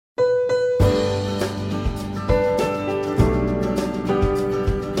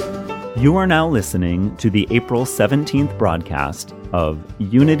You are now listening to the April 17th broadcast of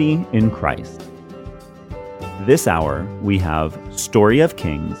Unity in Christ. This hour, we have Story of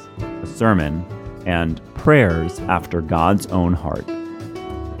Kings, a sermon, and prayers after God's own heart.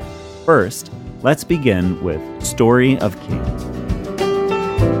 First, let's begin with Story of Kings.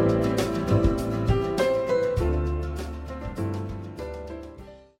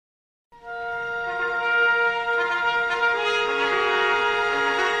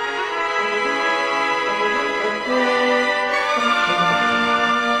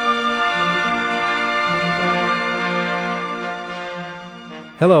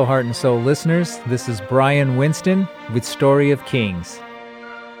 Hello, Heart and Soul listeners. This is Brian Winston with Story of Kings.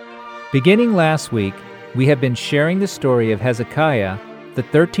 Beginning last week, we have been sharing the story of Hezekiah, the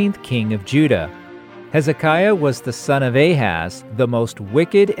 13th king of Judah. Hezekiah was the son of Ahaz, the most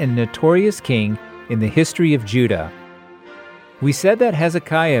wicked and notorious king in the history of Judah. We said that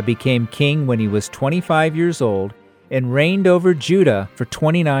Hezekiah became king when he was 25 years old and reigned over Judah for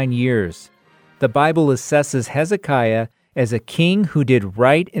 29 years. The Bible assesses Hezekiah as a king who did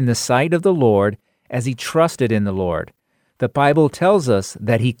right in the sight of the Lord as he trusted in the Lord. The Bible tells us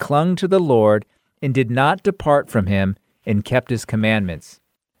that he clung to the Lord and did not depart from him and kept his commandments.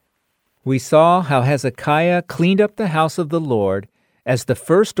 We saw how Hezekiah cleaned up the house of the Lord as the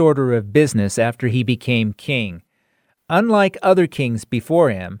first order of business after he became king. Unlike other kings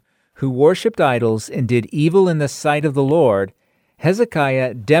before him, who worshipped idols and did evil in the sight of the Lord,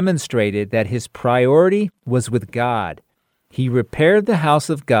 Hezekiah demonstrated that his priority was with God. He repaired the house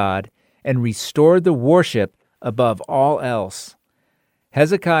of God and restored the worship above all else.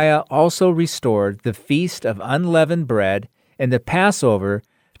 Hezekiah also restored the Feast of Unleavened Bread and the Passover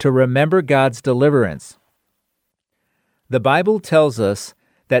to remember God's deliverance. The Bible tells us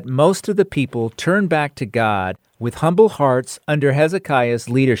that most of the people turned back to God with humble hearts under Hezekiah's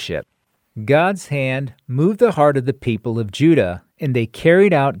leadership. God's hand moved the heart of the people of Judah, and they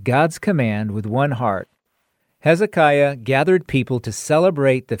carried out God's command with one heart. Hezekiah gathered people to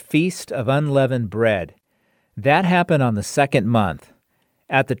celebrate the Feast of Unleavened Bread. That happened on the second month.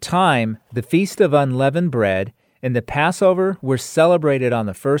 At the time, the Feast of Unleavened Bread and the Passover were celebrated on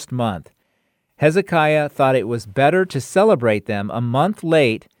the first month. Hezekiah thought it was better to celebrate them a month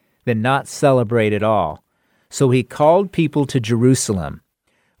late than not celebrate at all. So he called people to Jerusalem.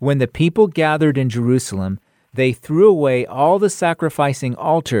 When the people gathered in Jerusalem, they threw away all the sacrificing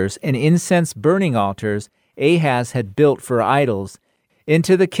altars and incense burning altars Ahaz had built for idols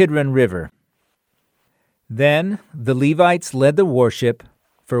into the Kidron River. Then the Levites led the worship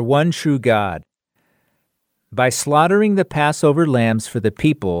for one true God. By slaughtering the Passover lambs for the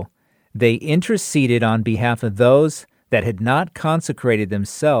people, they interceded on behalf of those that had not consecrated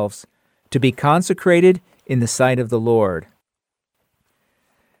themselves to be consecrated in the sight of the Lord.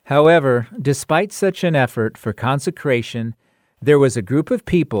 However, despite such an effort for consecration, there was a group of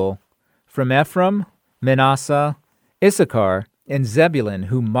people from Ephraim, Manasseh, Issachar, and Zebulun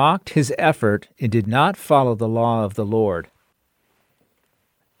who mocked his effort and did not follow the law of the Lord.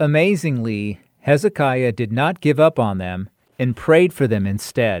 Amazingly, Hezekiah did not give up on them and prayed for them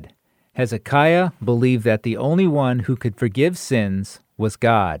instead. Hezekiah believed that the only one who could forgive sins was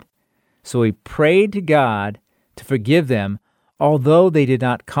God. So he prayed to God to forgive them, although they did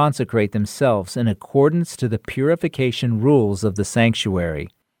not consecrate themselves in accordance to the purification rules of the sanctuary.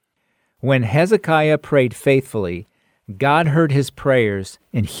 When Hezekiah prayed faithfully, God heard his prayers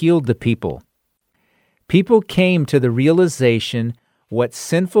and healed the people. People came to the realization what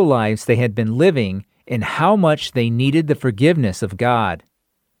sinful lives they had been living and how much they needed the forgiveness of God.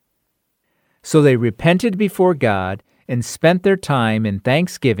 So they repented before God and spent their time in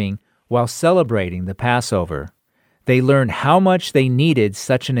thanksgiving while celebrating the Passover. They learned how much they needed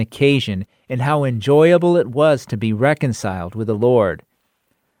such an occasion and how enjoyable it was to be reconciled with the Lord.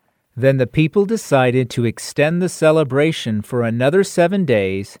 Then the people decided to extend the celebration for another 7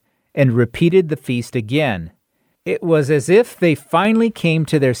 days and repeated the feast again. It was as if they finally came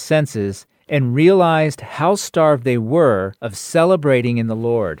to their senses and realized how starved they were of celebrating in the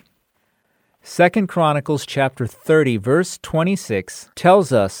Lord. 2 Chronicles chapter 30, verse 26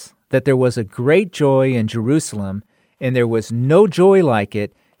 tells us that there was a great joy in Jerusalem, and there was no joy like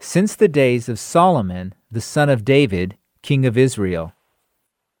it since the days of Solomon, the son of David, king of Israel.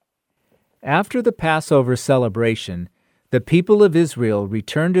 After the Passover celebration, the people of Israel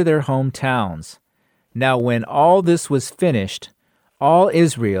returned to their hometowns. Now when all this was finished, all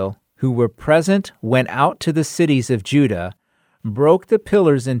Israel who were present went out to the cities of Judah, broke the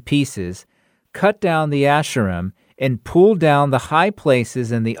pillars in pieces, cut down the Asherim, and pulled down the high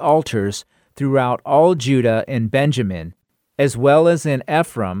places and the altars throughout all Judah and Benjamin, as well as in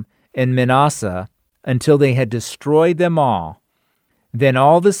Ephraim and Manasseh, until they had destroyed them all. Then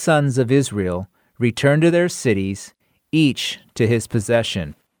all the sons of Israel returned to their cities, each to his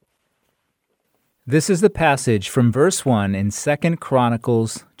possession. This is the passage from verse 1 in 2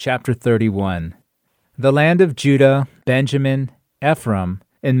 Chronicles chapter 31. The land of Judah, Benjamin, Ephraim,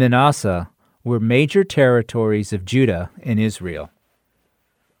 and Manasseh were major territories of Judah and Israel.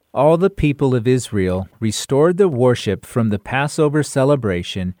 All the people of Israel restored the worship from the Passover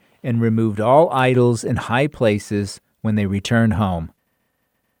celebration and removed all idols in high places when they returned home.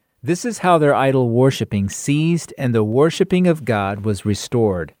 This is how their idol worshiping ceased and the worshiping of God was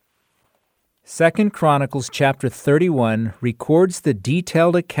restored. 2 Chronicles chapter 31 records the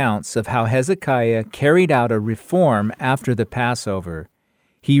detailed accounts of how Hezekiah carried out a reform after the Passover.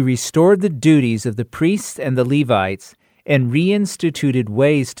 He restored the duties of the priests and the Levites and reinstituted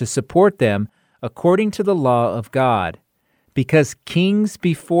ways to support them according to the law of God. Because kings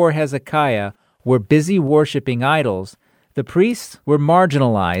before Hezekiah were busy worshiping idols, the priests were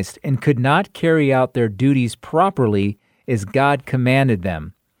marginalized and could not carry out their duties properly as God commanded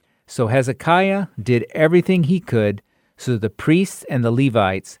them. So Hezekiah did everything he could so the priests and the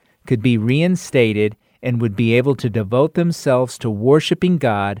Levites could be reinstated and would be able to devote themselves to worshiping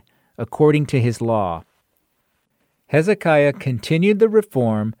God according to his law. Hezekiah continued the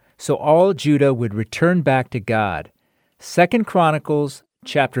reform so all Judah would return back to God. 2 Chronicles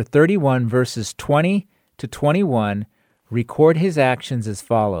chapter 31 verses 20 to 21 record his actions as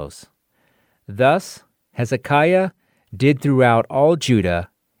follows. Thus Hezekiah did throughout all Judah,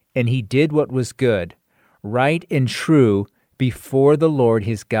 and he did what was good, right and true before the Lord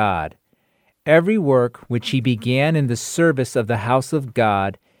his God. Every work which he began in the service of the house of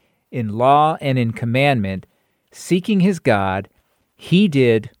God, in law and in commandment, seeking his God, he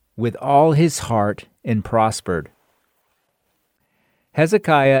did with all his heart and prospered.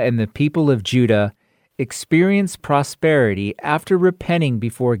 Hezekiah and the people of Judah experienced prosperity after repenting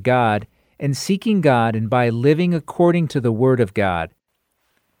before God and seeking God and by living according to the word of God.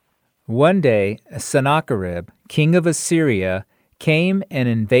 One day, Sennacherib, king of Assyria, came and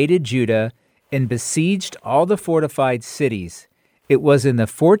invaded Judah and besieged all the fortified cities. It was in the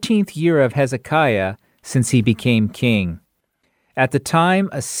 14th year of Hezekiah since he became king. At the time,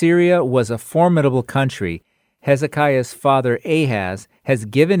 Assyria was a formidable country. Hezekiah's father Ahaz has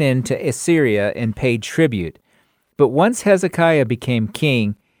given in to Assyria and paid tribute. But once Hezekiah became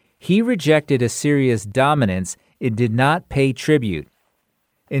king, he rejected Assyria's dominance and did not pay tribute.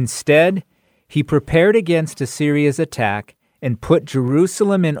 Instead, he prepared against Assyria's attack and put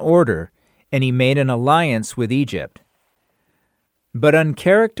Jerusalem in order, and he made an alliance with Egypt. But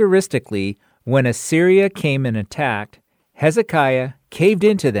uncharacteristically, when Assyria came and attacked, Hezekiah caved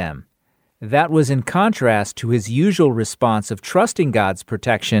into them. That was in contrast to his usual response of trusting God's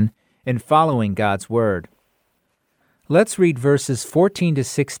protection and following God's word. Let's read verses 14 to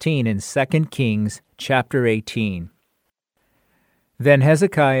 16 in 2 Kings chapter 18. Then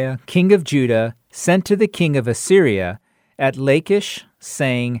Hezekiah, king of Judah, sent to the king of Assyria at Lachish,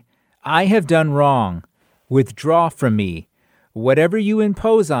 saying, I have done wrong. Withdraw from me. Whatever you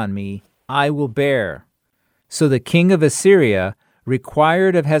impose on me, I will bear. So the king of Assyria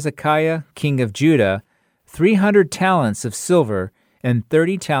required of Hezekiah, king of Judah, 300 talents of silver and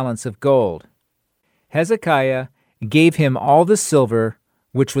 30 talents of gold. Hezekiah gave him all the silver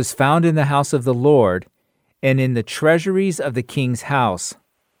which was found in the house of the Lord and in the treasuries of the king's house.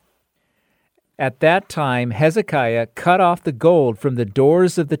 At that time Hezekiah cut off the gold from the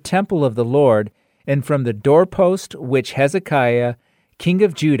doors of the temple of the Lord and from the doorpost which Hezekiah, king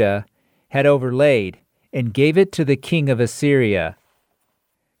of Judah, had overlaid, and gave it to the king of Assyria.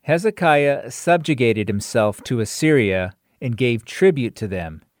 Hezekiah subjugated himself to Assyria and gave tribute to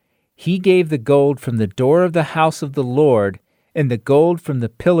them. He gave the gold from the door of the house of the Lord and the gold from the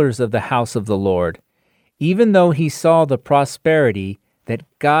pillars of the house of the Lord. Even though he saw the prosperity that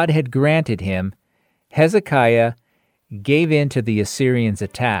God had granted him, Hezekiah gave in to the Assyrians'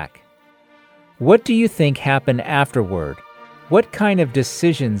 attack. What do you think happened afterward? What kind of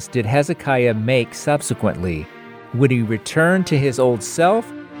decisions did Hezekiah make subsequently? Would he return to his old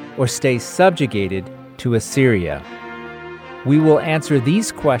self or stay subjugated to Assyria? We will answer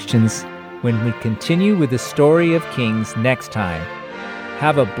these questions when we continue with the story of Kings next time.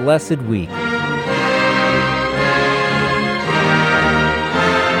 Have a blessed week.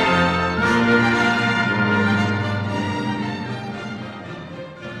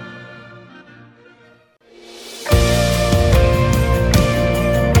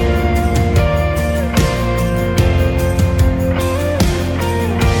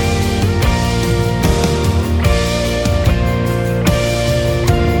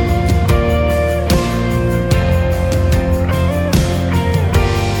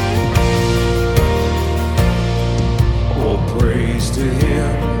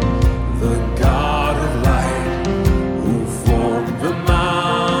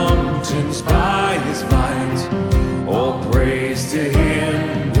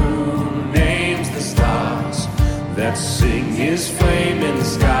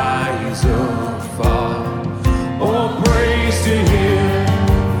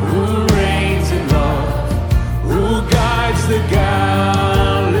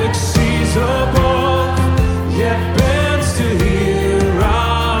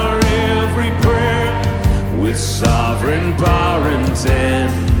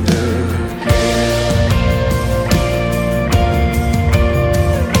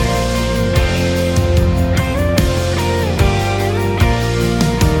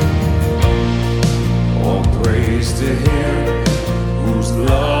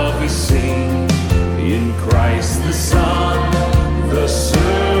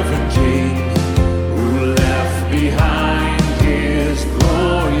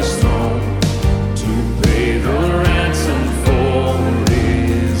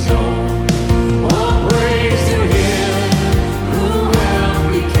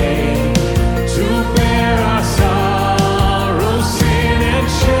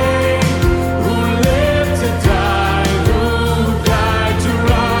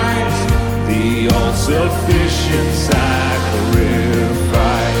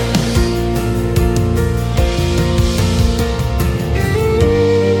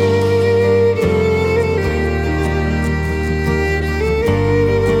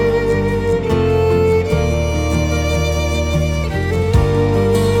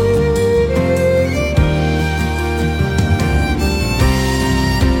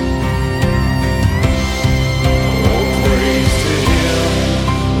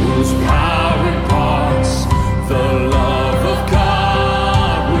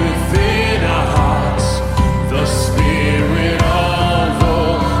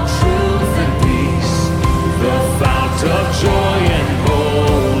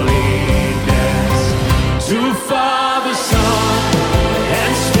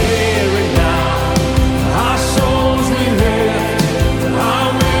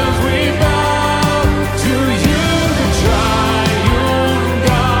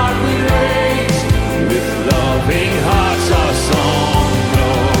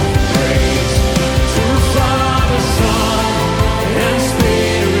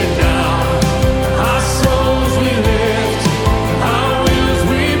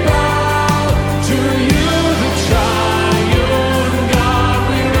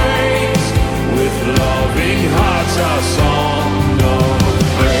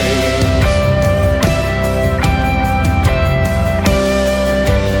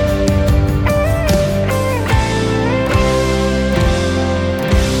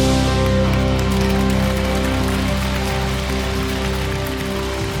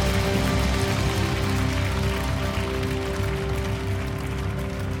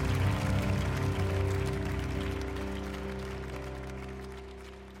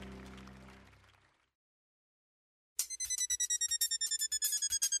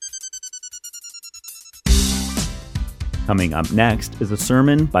 Coming up next is a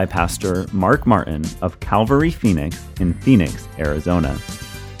sermon by Pastor Mark Martin of Calvary Phoenix in Phoenix, Arizona.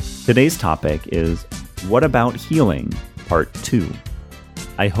 Today's topic is What About Healing, Part 2.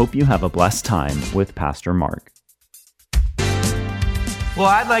 I hope you have a blessed time with Pastor Mark. Well,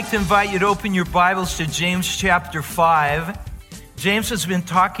 I'd like to invite you to open your Bibles to James chapter 5. James has been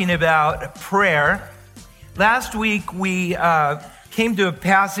talking about prayer. Last week, we came to a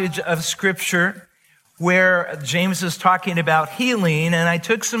passage of Scripture where James is talking about healing, and I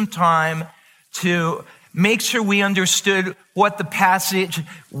took some time to make sure we understood what the passage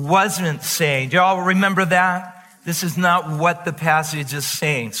wasn't saying. Do y'all remember that? This is not what the passage is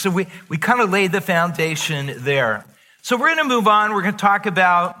saying. So we kind of laid the foundation there. So we're going to move on. We're going to talk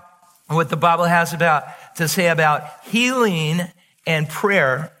about what the Bible has to say about healing and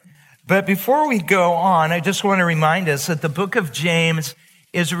prayer. But before we go on, I just want to remind us that the book of James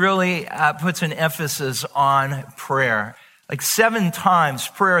is really puts an emphasis on prayer. Like 7 times,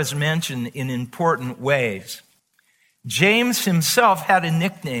 prayer is mentioned in important ways. James himself had a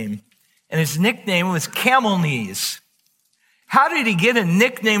nickname, and his nickname was Camel Knees. How did he get a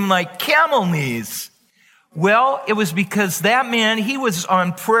nickname like Camel Knees? Well, it was because that man, he was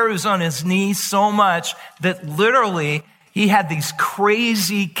on prayer, he was on his knees so much that literally he had these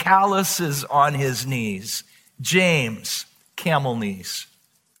crazy calluses on his knees. James, Camel Knees.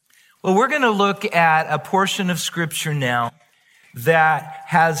 Well, we're going to look at a portion of Scripture now that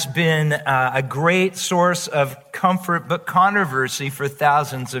has been a great source of comfort but controversy for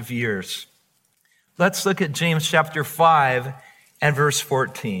thousands of years. Let's look at James chapter 5 and verse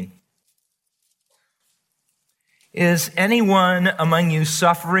 14. Is anyone among you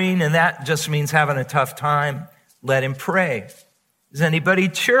suffering? And that just means having a tough time. Let him pray. Is anybody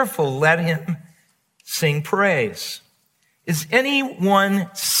cheerful? Let him sing praise. Is anyone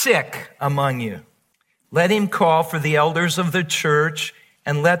sick among you? Let him call for the elders of the church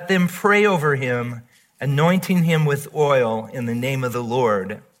and let them pray over him, anointing him with oil in the name of the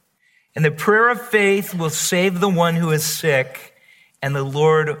Lord. And the prayer of faith will save the one who is sick, and the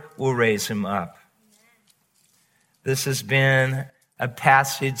Lord will raise him up. This has been a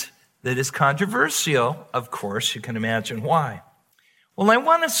passage that is controversial. Of course, you can imagine why. Well, I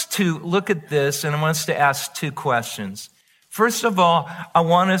want us to look at this, and I want us to ask two questions. First of all, I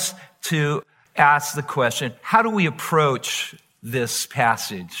want us to ask the question, how do we approach this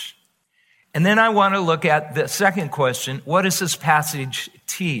passage? And then I want to look at the second question, what does this passage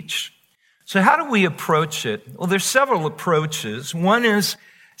teach? So how do we approach it? Well, there's several approaches. One is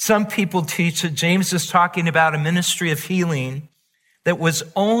some people teach that James is talking about a ministry of healing that was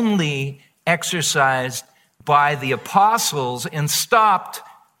only exercised by the apostles and stopped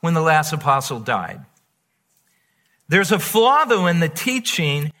when the last apostle died. There's a flaw, though, in the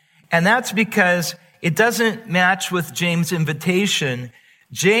teaching, and that's because it doesn't match with James' invitation.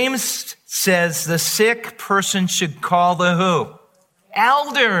 James says the sick person should call the who?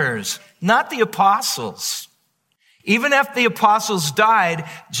 Elders, not the apostles. Even if the apostles died,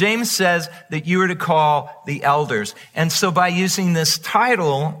 James says that you are to call the elders. And so by using this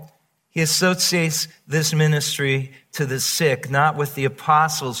title, he associates this ministry to the sick, not with the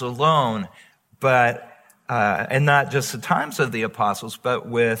apostles alone, but and not just the times of the apostles, but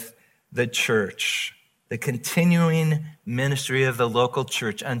with the church, the continuing ministry of the local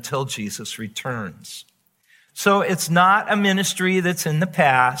church until Jesus returns. So it's not a ministry that's in the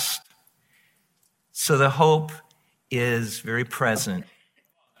past. So the hope is very present,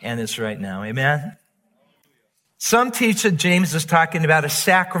 and it's right now. Amen? Some teach that James is talking about a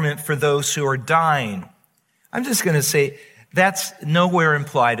sacrament for those who are dying. I'm just going to say that's nowhere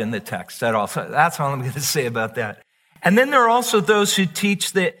implied in the text at all. So that's all I'm going to say about that. And then there are also those who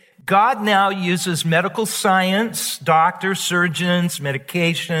teach that God now uses medical science, doctors, surgeons,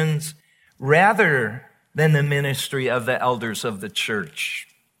 medications, rather than the ministry of the elders of the church.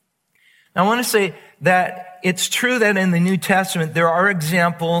 Now, I want to say that it's true that in the New Testament, there are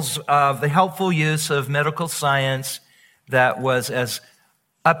examples of the helpful use of medical science that was as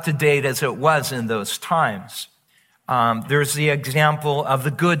up to date as it was in those times. There's the example of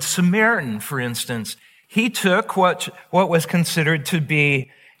the Good Samaritan, for instance. He took what was considered to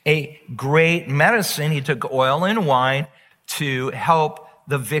be a great medicine. He took oil and wine to help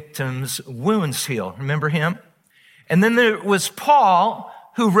the victim's wounds heal. Remember him? And then there was Paul,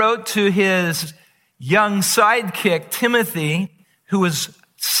 who wrote to his young sidekick, Timothy, who was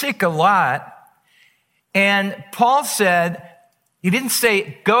sick a lot. And Paul said, he didn't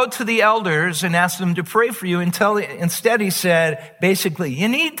say, go to the elders and ask them to pray for you. Instead, he said, basically, you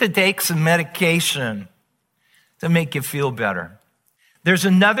need to take some medication to make you feel better. There's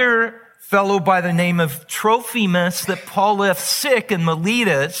another fellow by the name of Trophimus that Paul left sick in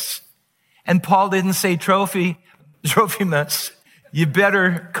Miletus. And Paul didn't say, Trophimus, you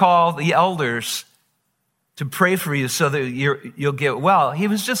better call the elders to pray for you so that you'll get well. He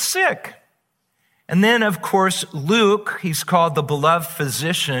was just sick. And then, of course, Luke, he's called the beloved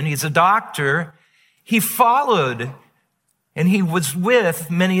physician. He's a doctor. He followed and he was with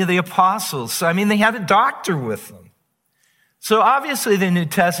many of the apostles. So, they had a doctor with them. So obviously the New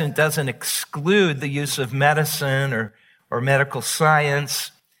Testament doesn't exclude the use of medicine or medical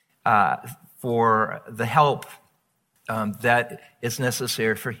science for the help that is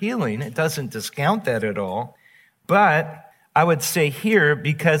necessary for healing. It doesn't discount that at all. But I would say here,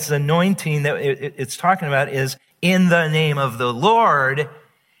 because the anointing that it's talking about is in the name of the Lord,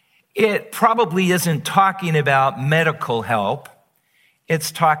 it probably isn't talking about medical help.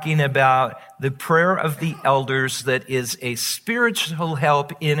 It's talking about the prayer of the elders that is a spiritual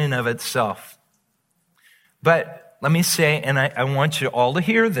help in and of itself. But let me say, and I want you all to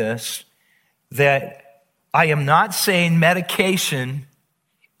hear this, that I am not saying medication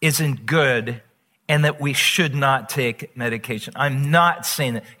isn't good and that we should not take medication. I'm not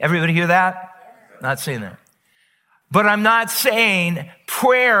saying that. Everybody hear that? Not saying that. But I'm not saying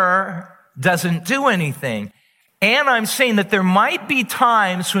prayer doesn't do anything. And I'm saying that there might be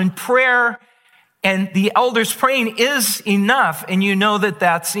times when prayer and the elders praying is enough, and you know that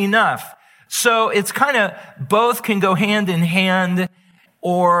that's enough. So it's kind of both can go hand in hand,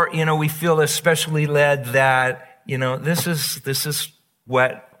 or, we feel especially led that, this is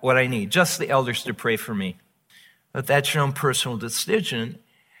what I need, just the elders to pray for me. But that's your own personal decision.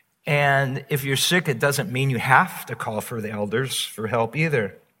 And if you're sick, it doesn't mean you have to call for the elders for help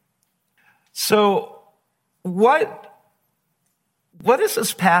either. So what does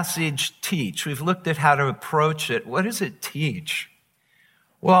this passage teach? We've looked at how to approach it. What does it teach?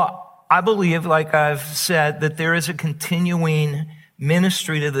 Well, I believe, like I've said, that there is a continuing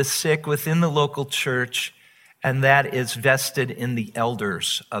ministry to the sick within the local church, and that is vested in the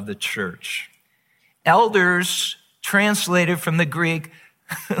elders of the church. Elders, translated from the Greek,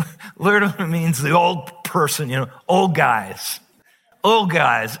 literally means the old person, old guys. old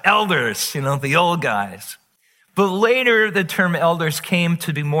guys, elders, the old guys. But later, the term elders came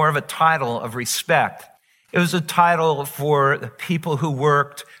to be more of a title of respect. It was a title for the people who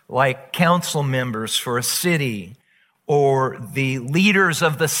worked like council members for a city or the leaders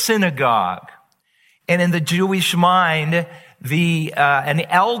of the synagogue. And in the Jewish mind, an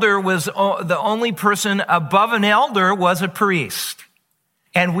elder was the only person above an elder was a priest.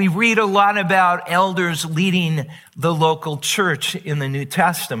 And we read a lot about elders leading the local church in the New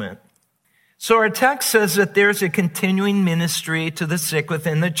Testament. So our text says that there's a continuing ministry to the sick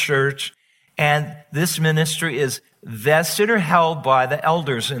within the church, and this ministry is vested or held by the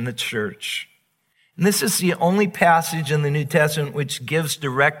elders in the church. And this is the only passage in the New Testament which gives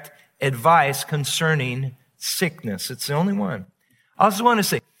direct advice concerning sickness. It's the only one. I also want to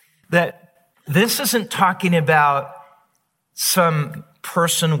say that this isn't talking about some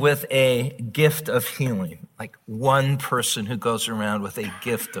person with a gift of healing, like one person who goes around with a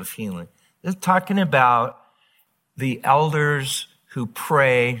gift of healing. It's talking about the elders who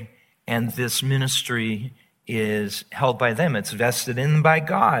pray, and this ministry is held by them. It's vested in by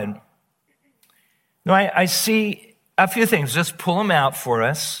God. Now, I see a few things. Just pull them out for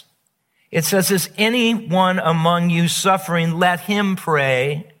us. It says, is anyone among you suffering? Let him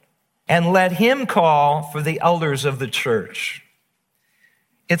pray, and let him call for the elders of the church.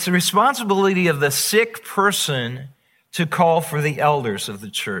 It's the responsibility of the sick person to call for the elders of the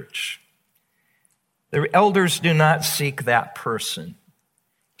church. The elders do not seek that person.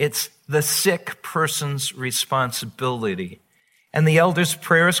 It's the sick person's responsibility. And the elders'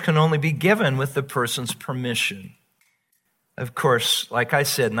 prayers can only be given with the person's permission. Of course, like I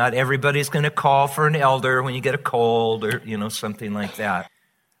said, not everybody's going to call for an elder when you get a cold or, something like that.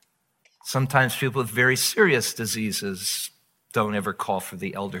 Sometimes people with very serious diseases don't ever call for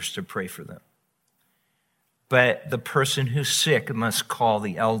the elders to pray for them. But the person who's sick must call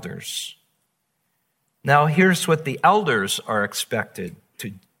the elders. Now, here's what the elders are expected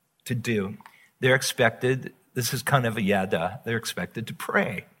to do. They're expected, this is kind of a they're expected to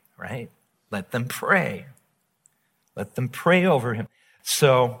pray, right? Let them pray. Let them pray over him.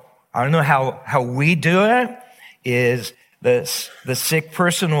 So, I don't know how we do it, is the sick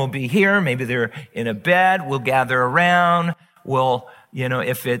person will be here, maybe they're in a bed, we'll gather around, we'll,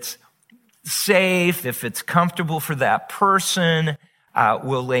 if it's safe, if it's comfortable for that person,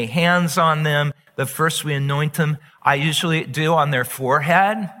 we'll lay hands on them. But first we anoint them. I usually do on their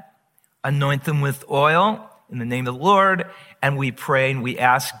forehead, anoint them with oil in the name of the Lord, and we pray and we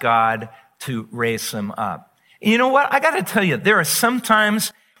ask God to raise them up. And you know what? I got to tell you, there are some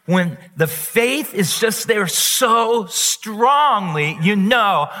times when the faith is just there so strongly, you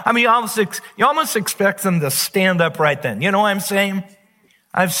almost expect them to stand up right then. You know what I'm saying?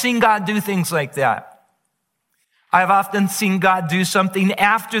 I've seen God do things like that. I've often seen God do something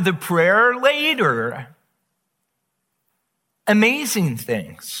after the prayer later. Amazing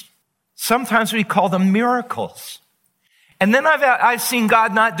things. Sometimes we call them miracles. And then I've seen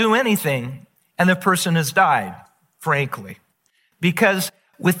God not do anything, and the person has died, frankly. Because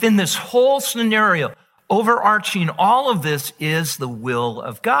within this whole scenario, overarching all of this is the will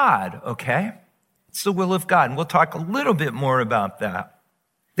of God, okay? It's the will of God, and we'll talk a little bit more about that.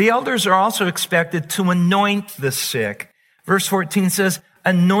 The elders are also expected to anoint the sick. Verse 14 says,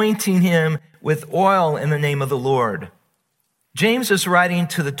 anointing him with oil in the name of the Lord. James is writing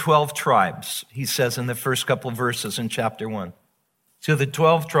to the 12 tribes, he says in the first couple of verses in chapter 1. To the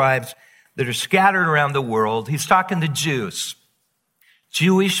 12 tribes that are scattered around the world. He's talking to Jews,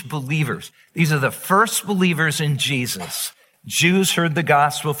 Jewish believers. These are the first believers in Jesus. Jews heard the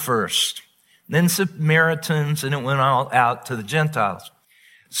gospel first, then Samaritans, and it went all out to the Gentiles.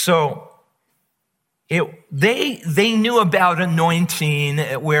 So they knew about anointing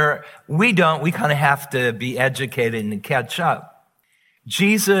where we don't. We kind of have to be educated and catch up.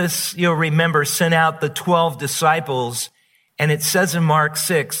 Jesus, remember, sent out the 12 disciples, and it says in Mark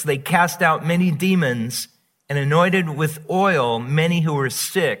 6, they cast out many demons and anointed with oil many who were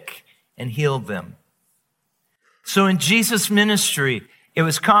sick and healed them. So in Jesus' ministry, it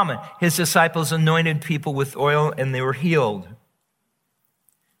was common. His disciples anointed people with oil and they were healed.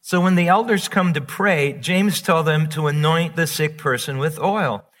 So when the elders come to pray, James told them to anoint the sick person with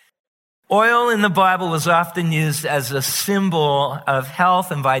oil. Oil in the Bible was often used as a symbol of health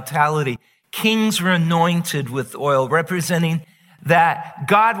and vitality. Kings were anointed with oil, representing that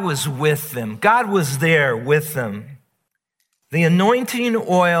God was with them. God was there with them. The anointing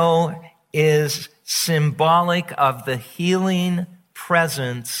oil is symbolic of the healing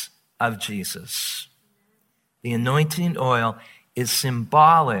presence of Jesus. The anointing oil is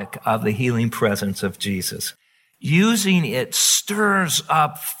symbolic of the healing presence of Jesus. Using it stirs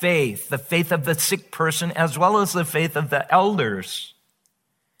up faith, the faith of the sick person as well as the faith of the elders.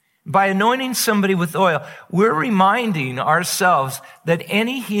 By anointing somebody with oil, we're reminding ourselves that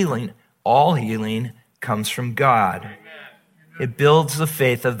any healing, all healing, comes from God. It builds the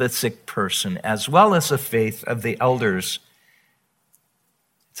faith of the sick person as well as the faith of the elders.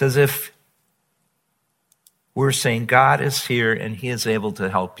 It's as if we're saying God is here and he is able to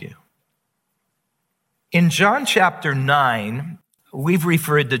help you. In John chapter 9, we've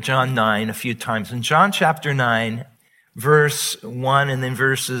referred to John 9 a few times. In John chapter 9, verse 1 and then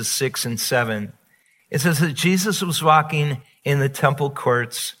verses 6 and 7, it says that Jesus was walking in the temple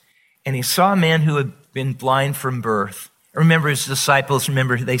courts and he saw a man who had been blind from birth. Remember his disciples,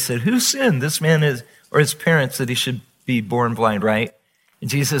 they said, who sinned? This man or his parents, that he should be born blind, right? And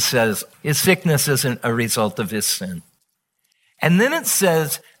Jesus says, his sickness isn't a result of his sin. And then it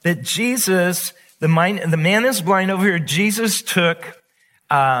says that Jesus, the man is blind over here. Jesus took,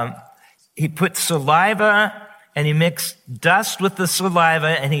 he put saliva and he mixed dust with the saliva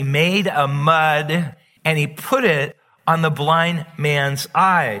and he made a mud and he put it on the blind man's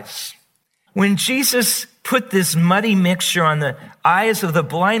eyes. When Jesus put this muddy mixture on the eyes of the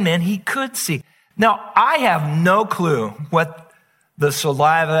blind man, he could see. Now, I have no clue what the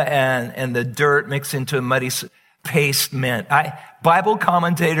saliva and the dirt mixed into a muddy paste meant. Bible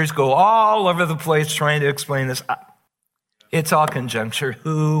commentators go all over the place trying to explain this. It's all conjecture.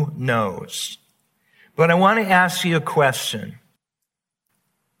 Who knows? But I want to ask you a question.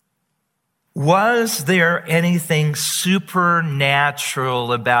 Was there anything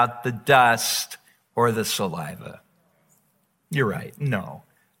supernatural about the dust or the saliva? You're right, no.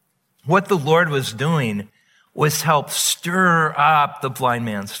 What the Lord was doing was help stir up the blind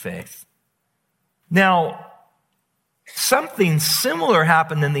man's faith. Now, something similar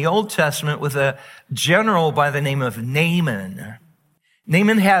happened in the Old Testament with a general by the name of Naaman.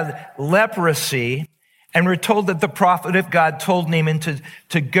 Naaman had leprosy, and we're told that the prophet of God told Naaman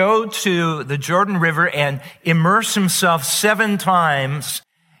to go to the Jordan River and immerse himself 7 times,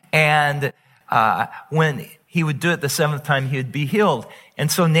 and when he would do it the 7th time, he would be healed.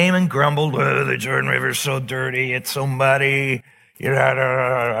 And so Naaman grumbled, oh, the Jordan River is so dirty, it's so muddy.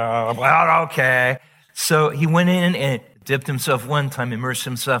 Well, okay. So he went in and dipped himself 1 time, immersed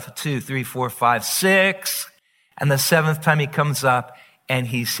himself 2, 3, 4, 5, 6. And the 7th time he comes up and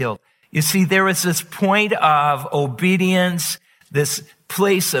he's healed. You see, there was this point of obedience, this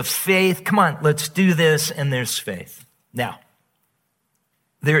place of faith. Come on, let's do this. And there's faith. Now,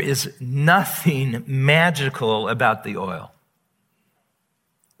 there is nothing magical about the oil.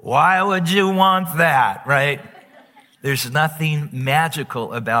 Why would you want that, right? There's nothing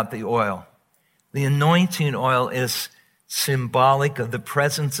magical about the oil. The anointing oil is symbolic of the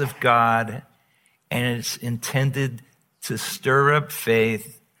presence of God, and it's intended to stir up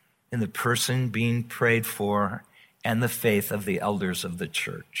faith in the person being prayed for and the faith of the elders of the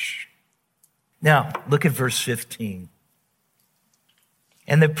church. Now, look at verse 15.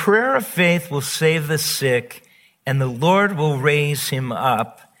 And the prayer of faith will save the sick, and the Lord will raise him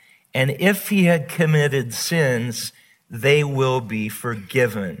up. And if he had committed sins, they will be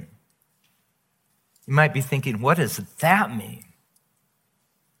forgiven. You might be thinking, what does that mean?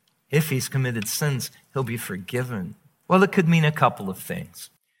 If he's committed sins, he'll be forgiven. Well, it could mean a couple of things.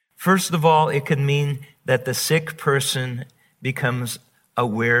 First of all, it could mean that the sick person becomes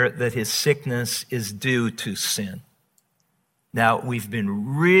aware that his sickness is due to sin. Now, we've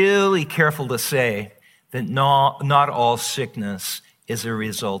been really careful to say that not all sickness is a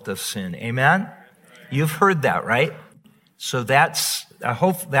result of sin. Amen? You've heard that, right? So I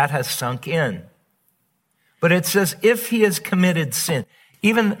hope that has sunk in. But it says, if he has committed sin.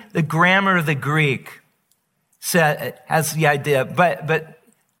 Even the grammar of the Greek has the idea, but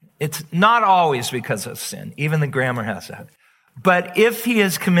it's not always because of sin. Even the grammar has that. But if he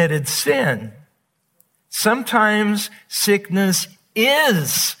has committed sin, sometimes sickness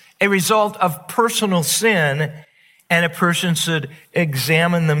is a result of personal sin, and a person should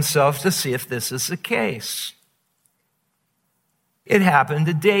examine themselves to see if this is the case. It happened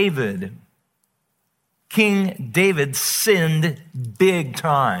to David. King David sinned big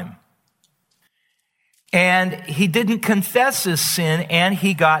time. And he didn't confess his sin, and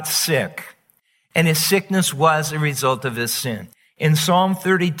he got sick. And his sickness was a result of his sin. In Psalm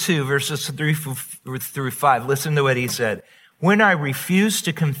 32, verses 3 through 5, listen to what he said. When I refused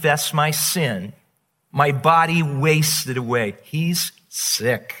to confess my sin, my body wasted away. He's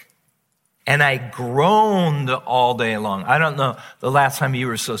sick. And I groaned all day long. I don't know the last time you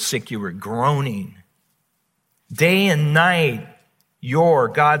were so sick you were groaning. Day and night,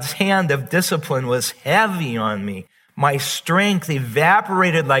 God's hand of discipline was heavy on me. My strength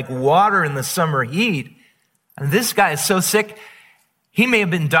evaporated like water in the summer heat. And this guy is so sick, he may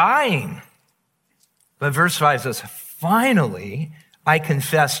have been dying. But verse 5 says, finally, I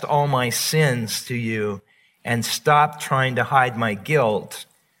confessed all my sins to you and stopped trying to hide my guilt.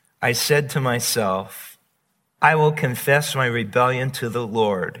 I said to myself, I will confess my rebellion to the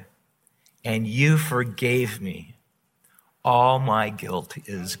Lord, and you forgave me. All my guilt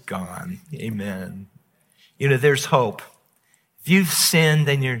is gone. Amen. You know, there's hope. If you've sinned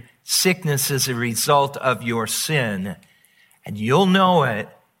and your sickness is a result of your sin, and you'll know it,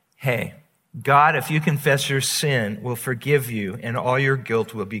 hey, God, if you confess your sin, will forgive you, and all your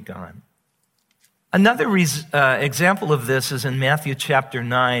guilt will be gone. Another example of this is in Matthew chapter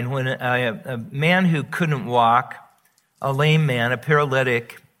 9, when a man who couldn't walk, a lame man, a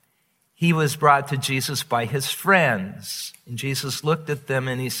paralytic, he was brought to Jesus by his friends. And Jesus looked at them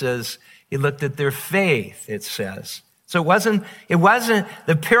and he looked at their faith, it says. So it wasn't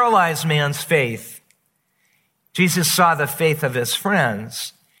the paralyzed man's faith. Jesus saw the faith of his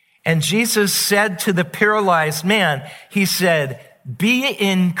friends. And Jesus said to the paralyzed man, he said, be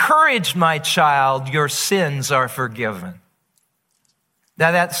encouraged, my child, your sins are forgiven.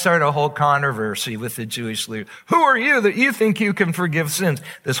 Now that started a whole controversy with the Jewish leaders. Who are you that you think you can forgive sins?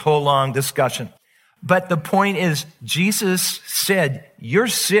 This whole long discussion. But the point is, Jesus said, you're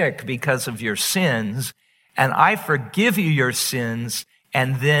sick because of your sins, and I forgive you your sins.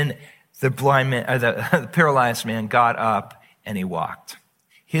 And then the blind man, or the paralyzed man got up and he walked.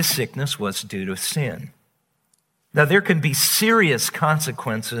 His sickness was due to sin. Now, there can be serious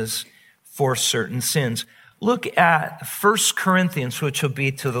consequences for certain sins. Look at 1 Corinthians, which will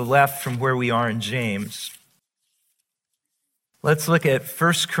be to the left from where we are in James. Let's look at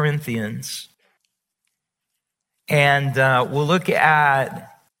 1 Corinthians. And we'll look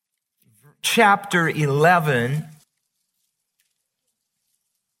at chapter 11,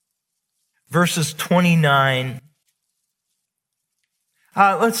 verses 29.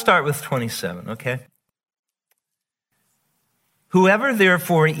 Let's start with 27, okay? Whoever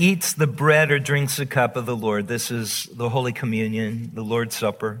therefore eats the bread or drinks the cup of the Lord, this is the Holy Communion, the Lord's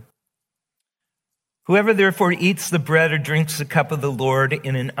Supper. Whoever therefore eats the bread or drinks the cup of the Lord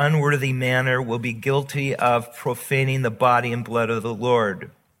in an unworthy manner will be guilty of profaning the body and blood of the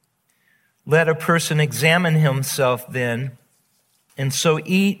Lord. Let a person examine himself then, and so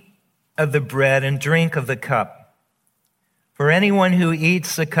eat of the bread and drink of the cup. For anyone who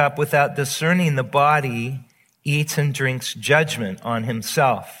eats the cup without discerning the body eats and drinks judgment on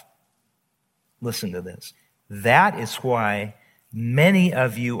himself. Listen to this. That is why many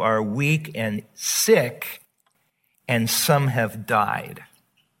of you are weak and sick, and some have died.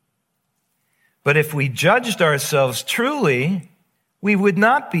 But if we judged ourselves truly, we would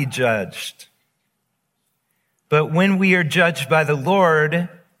not be judged. But when we are judged by the Lord,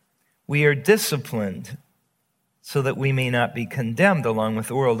 we are disciplined, so that we may not be condemned along with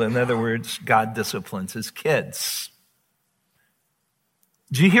the world. In other words, God disciplines his kids.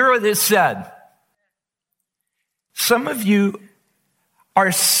 Do you hear what this said? Some of you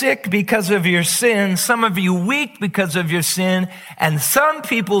are sick because of your sin, some of you weak because of your sin, and some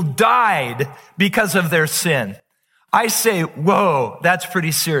people died because of their sin. I say, whoa, that's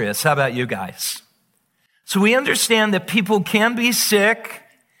pretty serious. How about you guys? So we understand that people can be sick,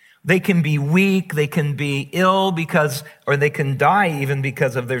 they can be weak, they can be ill or they can die even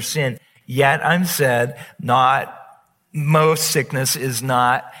because of their sin. Yet I'm said, most sickness is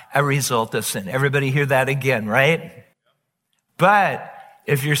not a result of sin. Everybody hear that again, right? But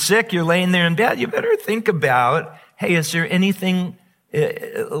if you're sick, you're laying there in bed, you better think about, hey, is there anything,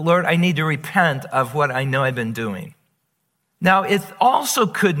 Lord, I need to repent of what I know I've been doing. Now, it also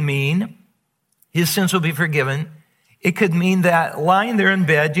could mean his sins will be forgiven. It could mean that lying there in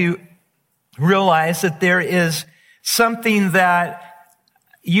bed, you realize that there is something that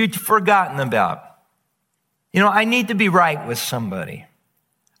you'd forgotten about. You know, I need to be right with somebody.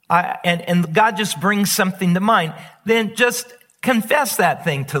 And God just brings something to mind. Then just confess that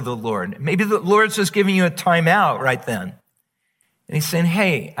thing to the Lord. Maybe the Lord's just giving you a time out right then. And he's saying,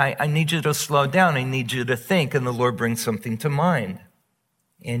 hey, I need you to slow down. I need you to think. And the Lord brings something to mind.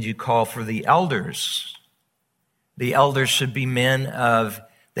 And you call for the elders. The elders should be men that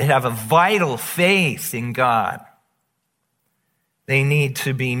have a vital faith in God. They need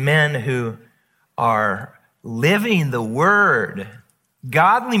to be men who are living the word,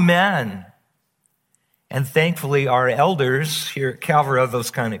 godly men. And thankfully, our elders here at Calvary are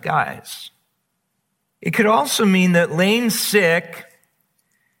those kind of guys. It could also mean that laying sick,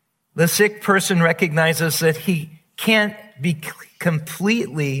 the sick person recognizes that he can't be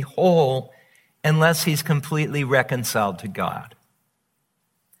completely whole unless he's completely reconciled to God.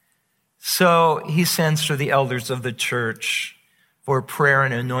 So he sends for the elders of the church for prayer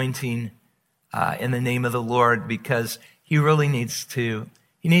and anointing in the name of the Lord, because he really needs to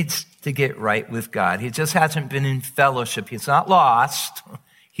get right with God. He just hasn't been in fellowship. He's not lost.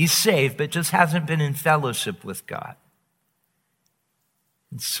 He's saved, but just hasn't been in fellowship with God.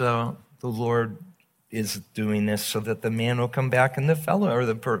 And so the Lord is doing this so that the man will come back in or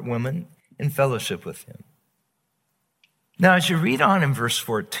the woman in fellowship with him. Now, as you read on in verse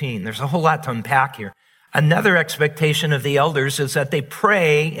 14, there's a whole lot to unpack here. Another expectation of the elders is that they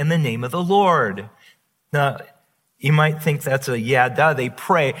pray in the name of the Lord. Now, you might think that's they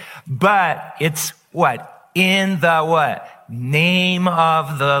pray, but it's what? In the what? Name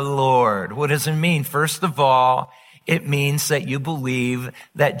of the Lord. What does it mean? First of all, it means that you believe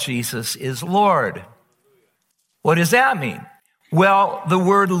that Jesus is Lord. What does that mean? Well, the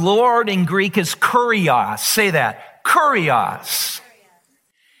word Lord in Greek is kurios. Say that, kurios.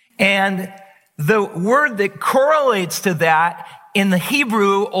 And the word that correlates to that in the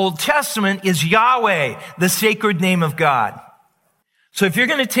Hebrew Old Testament is Yahweh, the sacred name of God. So if you're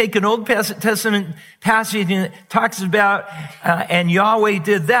going to take an Old Testament passage and it talks about, and Yahweh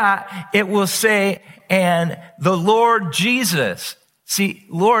did that, it will say, and the Lord Jesus. See,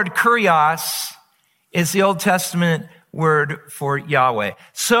 Lord, kurios, is the Old Testament word for Yahweh.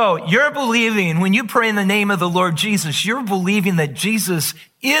 So you're believing, when you pray in the name of the Lord Jesus, you're believing that Jesus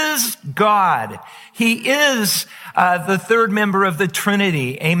is God. He is the third member of the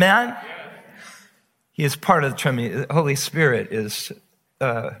Trinity. Amen? He is part of the Trinity. The Holy Spirit is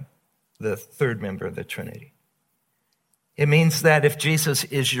the third member of the Trinity. It means that if Jesus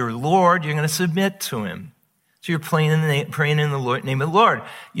is your Lord, you're going to submit to him. So you're praying in the name of the Lord.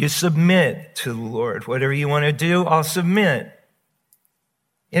 You submit to the Lord. Whatever you want to do, I'll submit.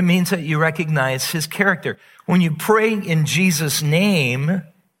 It means that you recognize his character. When you pray in Jesus' name,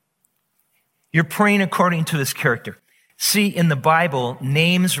 you're praying according to his character. See, in the Bible,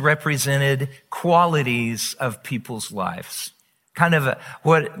 names represented qualities of people's lives, kind of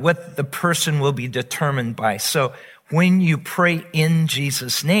what the person will be determined by. So when you pray in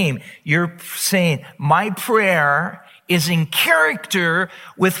Jesus' name, you're saying, my prayer is in character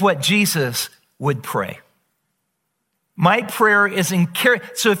with what Jesus would pray. My prayer is in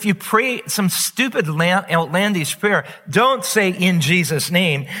character. So if you pray some stupid outlandish prayer, don't say in Jesus'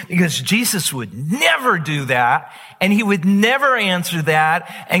 name, because Jesus would never do that, and he would never answer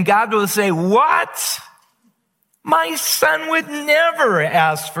that, and God will say, what? My son would never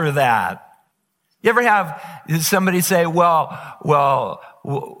ask for that. You ever have somebody say, well,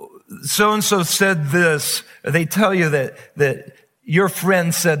 so-and-so said this, or they tell you that your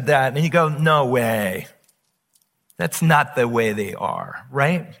friend said that, and you go, no way. That's not the way they are,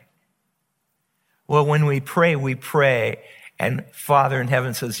 right? Well, when we pray, and Father in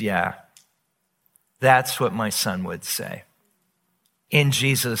heaven says, yeah, that's what my son would say. In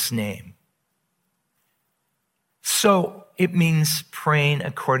Jesus' name. So it means praying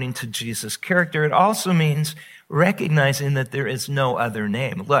according to Jesus' character. It also means recognizing that there is no other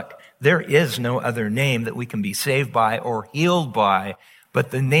name. Look, there is no other name that we can be saved by or healed by, but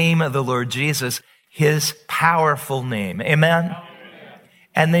the name of the Lord Jesus, his powerful name. Amen? Amen.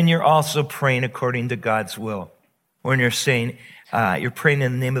 And then you're also praying according to God's will. When you're saying, you're praying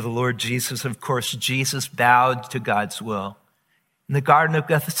in the name of the Lord Jesus, of course, Jesus bowed to God's will. In the Garden of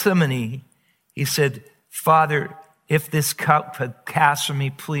Gethsemane, he said, Father, if this cup had passed from me,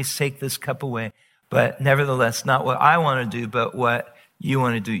 please take this cup away. But nevertheless, not what I want to do, but what you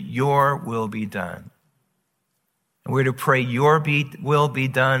want to do. Your will be done. And we're to pray, your will be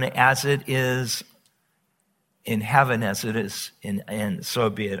done as it is in heaven, as it is and so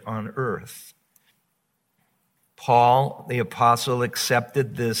be it on earth. Paul, the apostle,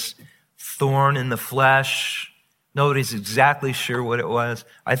 accepted this thorn in the flesh. Nobody's exactly sure what it was.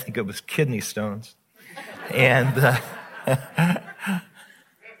 I think it was kidney stones. And,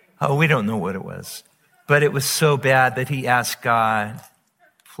 we don't know what it was. But it was so bad that he asked God,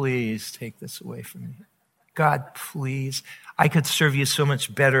 please take this away from me. God, please. I could serve you so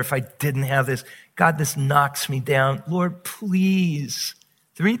much better if I didn't have this. God, this knocks me down. Lord, please.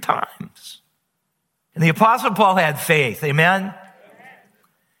 3 times. And the Apostle Paul had faith. Amen?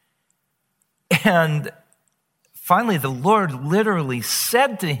 And finally, the Lord literally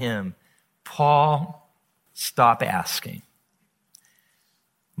said to him, Paul, stop asking.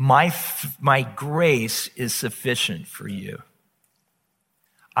 My grace is sufficient for you.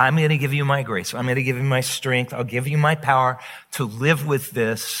 I'm going to give you my grace. I'm going to give you my strength. I'll give you my power to live with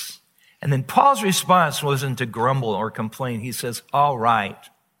this. And then Paul's response wasn't to grumble or complain. He says, all right,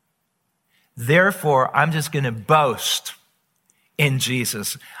 Therefore, I'm just going to boast in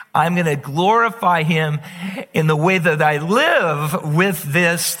Jesus. I'm going to glorify him in the way that I live with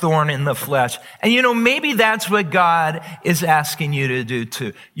this thorn in the flesh. And maybe that's what God is asking you to do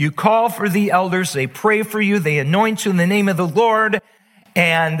too. You call for the elders, they pray for you, they anoint you in the name of the Lord,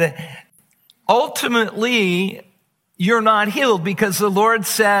 and ultimately, you're not healed because the Lord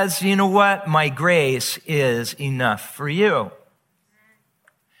says, you know what? My grace is enough for you.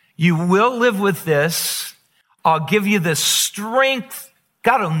 You will live with this. I'll give you the strength.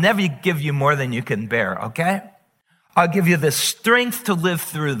 God will never give you more than you can bear, okay? I'll give you the strength to live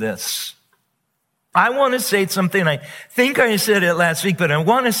through this. I want to say something. I think I said it last week, but I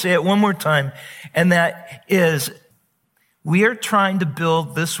want to say it one more time. And that is, we are trying to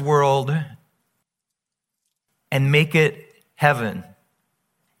build this world and make it heaven.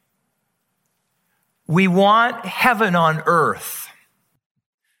 We want heaven on earth.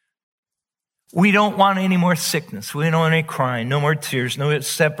 We don't want any more sickness. We don't want any crying, no more tears, no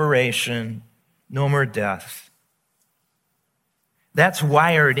separation, no more death. That's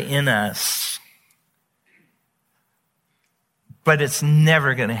wired in us. But it's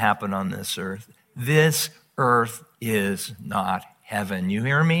never going to happen on this earth. This earth is not heaven. You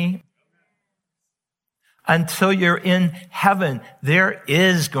hear me? Until you're in heaven, there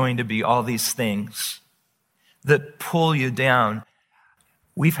is going to be all these things that pull you down.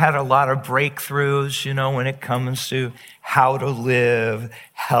 We've had a lot of breakthroughs, when it comes to how to live,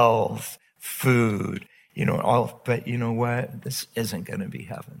 health, food, but you know what? This isn't going to be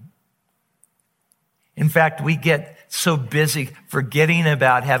heaven. In fact, we get so busy forgetting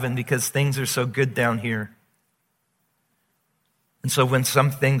about heaven because things are so good down here. And so when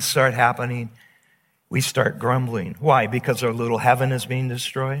some things start happening, we start grumbling. Why? Because our little heaven is being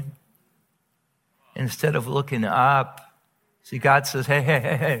destroyed? Instead of looking up, see, God says,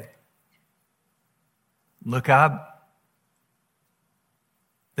 hey, look up.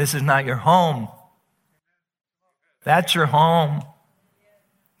 This is not your home. That's your home.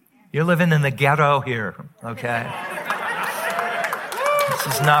 You're living in the ghetto here, okay?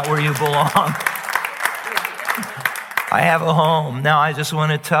 This is not where you belong. I have a home. Now, I just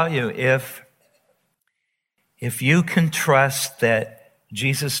want to tell you, if you can trust that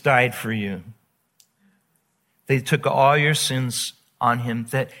Jesus died for you, they took all your sins on him,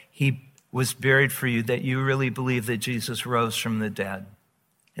 that he was buried for you, that you really believe that Jesus rose from the dead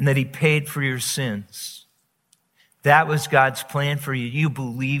and that he paid for your sins. That was God's plan for you. You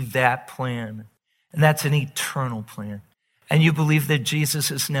believe that plan, and that's an eternal plan. And you believe that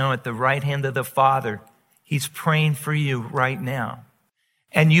Jesus is now at the right hand of the Father. He's praying for you right now.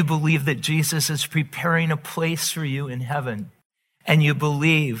 And you believe that Jesus is preparing a place for you in heaven. And you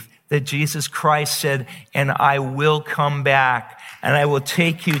believe that Jesus Christ said, and I will come back and I will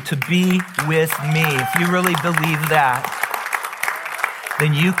take you to be with me. If you really believe that,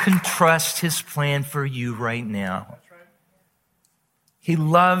 then you can trust his plan for you right now. He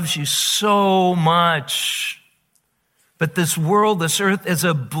loves you so much. But this world, this earth is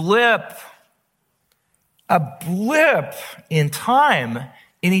a blip in time,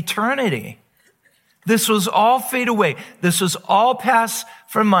 in eternity. This was all fade away. This was all pass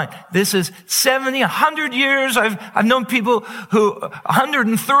from mind. This is 70, 100 years. I've known people who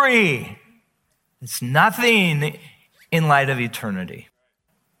 103. It's nothing in light of eternity.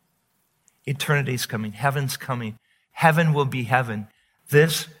 Eternity's coming. Heaven's coming. Heaven will be heaven.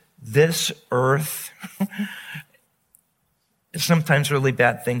 This earth, sometimes really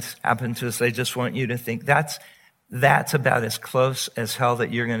bad things happen to us. I just want you to think that's about as close as hell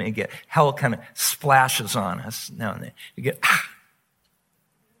that you're going to get. Hell kind of splashes on us now and then. You get,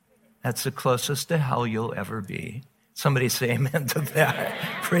 That's the closest to hell you'll ever be. Somebody say amen to that.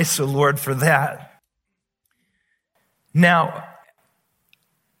 Praise the Lord for that. Now,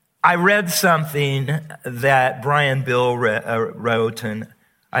 I read something that Brian Bill wrote, and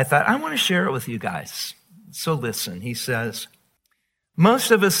I thought, I want to share it with you guys. So listen, he says,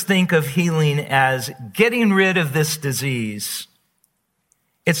 most of us think of healing as getting rid of this disease.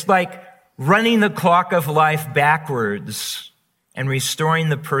 It's like running the clock of life backwards and restoring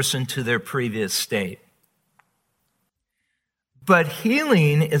the person to their previous state. But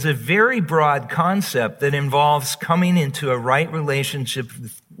healing is a very broad concept that involves coming into a right relationship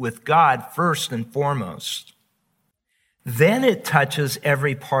with God first and foremost. Then it touches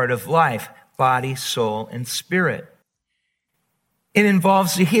every part of life, body, soul, and spirit. It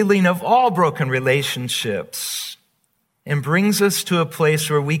involves the healing of all broken relationships and brings us to a place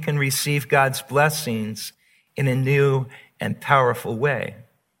where we can receive God's blessings in a new and powerful way.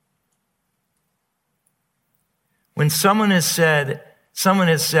 When someone has said Someone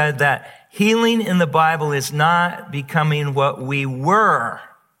has said that healing in the Bible is not becoming what we were,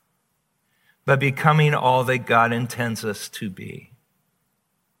 but becoming all that God intends us to be.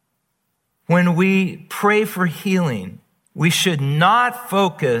 When we pray for healing, we should not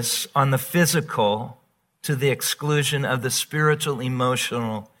focus on the physical to the exclusion of the spiritual,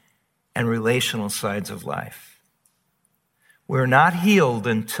 emotional, and relational sides of life. We're not healed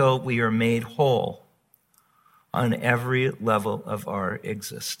until we are made whole on every level of our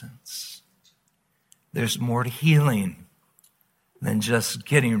existence. There's more to healing than just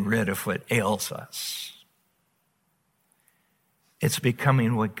getting rid of what ails us. It's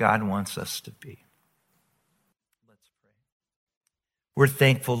becoming what God wants us to be. Let's pray. We're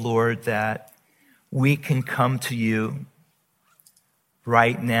thankful, Lord, that we can come to you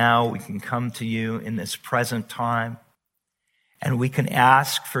right now. We can come to you in this present time, and we can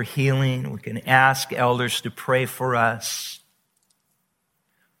ask for healing. We can ask elders to pray for us.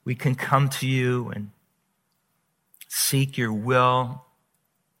 We can come to you and seek your will.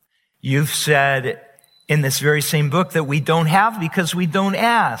 You've said in this very same book that we don't have because we don't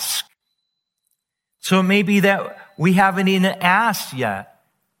ask. So it may be that we haven't even asked yet.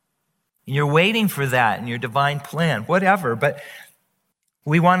 And you're waiting for that in your divine plan, whatever. But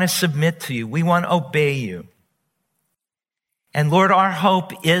we want to submit to you. We want to obey you. And Lord, our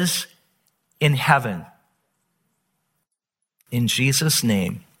hope is in heaven. In Jesus'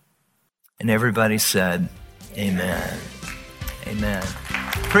 name. And everybody said, amen. Amen.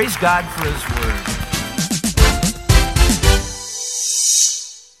 Praise God for his word.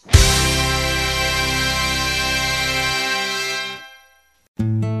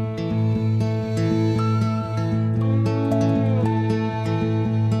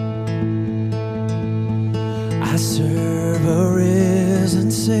 I serve a risen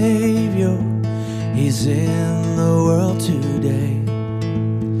Savior. He's in the world today.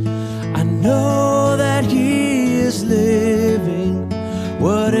 I know that he is living,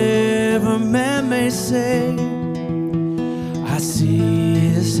 whatever man may say. I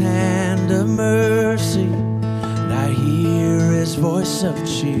see his hand of mercy, and I hear his voice of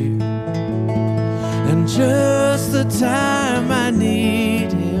cheer. And just the time I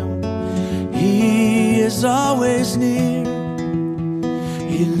need him, he is always near.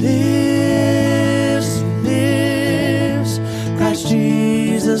 He lives, Christ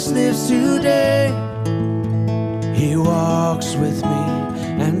Jesus lives today. He walks with me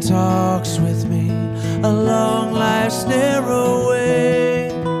and talks with me along life's narrow way.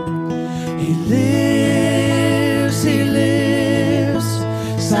 He lives,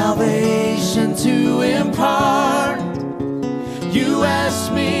 salvation to impart. You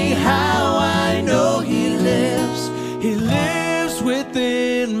ask me how I know he lives. He lives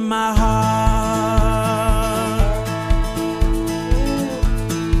within my heart.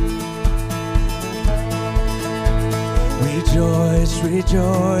 Rejoice,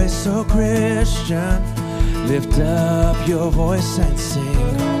 rejoice, oh Christian. Lift up your voice and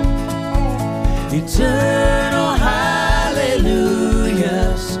sing. Eternal hallelujahs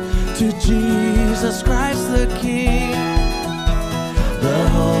to Jesus Christ the King. The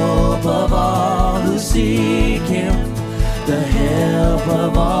hope of all who seek him, the help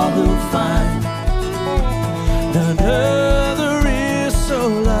of all who find. None other is so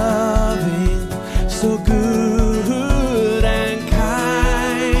loving, so good and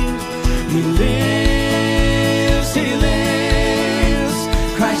kind. He lives,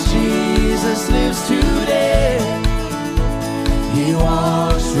 Christ Jesus lives today. He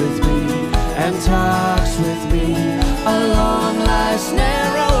walks with me and talks with me along life's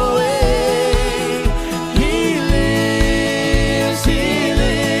narrow way. He lives,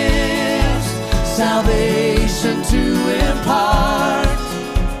 salvation to impart.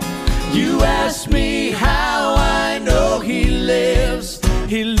 You ask me how I know he lives.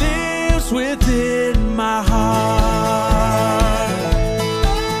 He lives within my heart.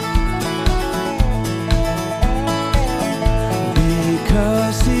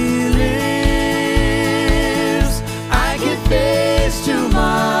 Because he lives, I can face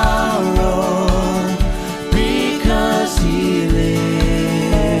tomorrow. Because he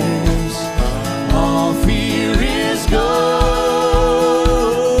lives, all fear is gone.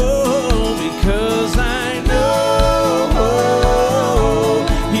 Because I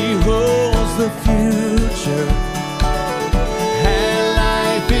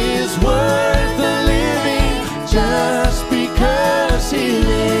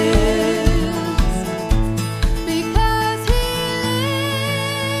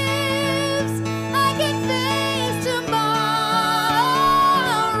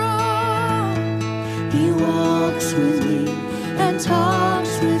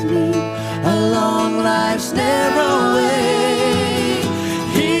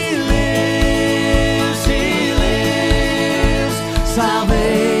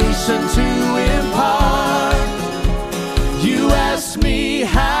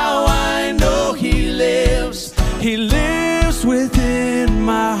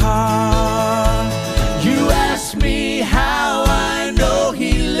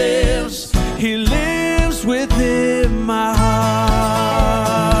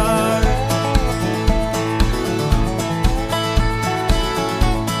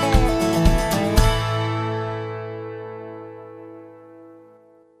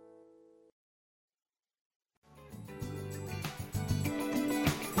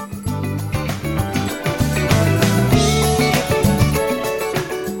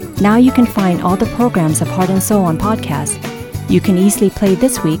Now you can find all the programs of Heart and Soul on podcast. You can easily play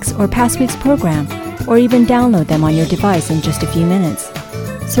this week's or past week's program, or even download them on your device in just a few minutes.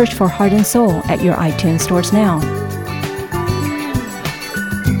 Search for Heart and Soul at your iTunes stores now.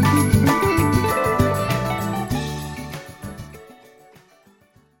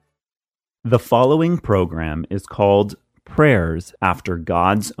 The following program is called Prayers After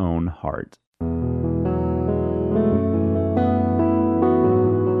God's Own Heart.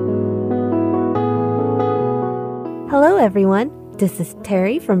 Hello everyone, this is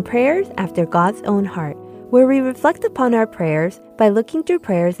Terry from Prayers After God's Own Heart, where we reflect upon our prayers by looking through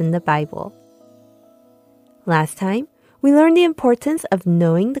prayers in the Bible. Last time, we learned the importance of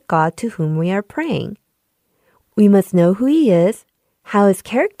knowing the God to whom we are praying. We must know who He is, how His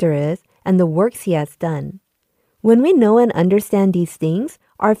character is, and the works He has done. When we know and understand these things,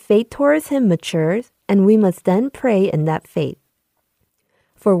 our faith towards Him matures, and we must then pray in that faith.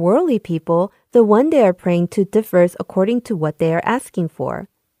 For worldly people, the one they are praying to differs according to what they are asking for.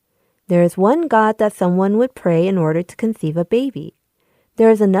 There is one God that someone would pray in order to conceive a baby.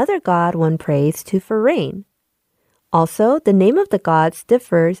 There is another God one prays to for rain. Also, the name of the gods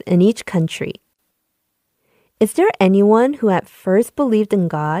differs in each country. Is there anyone who at first believed in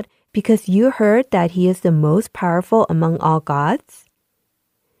God because you heard that He is the most powerful among all gods?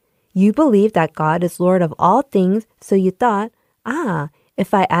 You believe that God is Lord of all things, so you thought,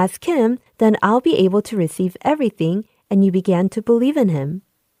 if I ask Him, then I'll be able to receive everything, and you began to believe in Him.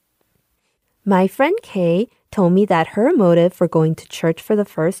 My friend Kay told me that her motive for going to church for the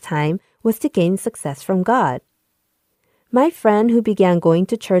first time was to gain success from God. My friend who began going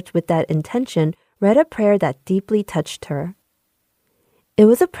to church with that intention read a prayer that deeply touched her. It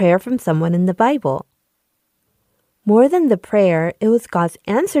was a prayer from someone in the Bible. More than the prayer, it was God's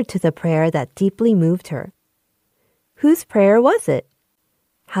answer to the prayer that deeply moved her. Whose prayer was it?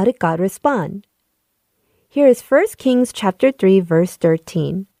 How did God respond? Here is 1 Kings chapter 3, verse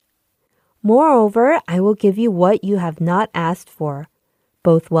 13. Moreover, I will give you what you have not asked for,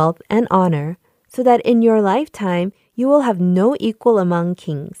 both wealth and honor, so that in your lifetime you will have no equal among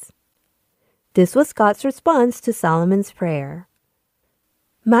kings. This was God's response to Solomon's prayer.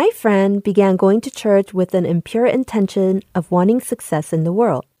 My friend began going to church with an impure intention of wanting success in the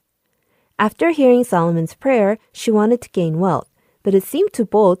world. After hearing Solomon's prayer, she wanted to gain wealth, but it seemed too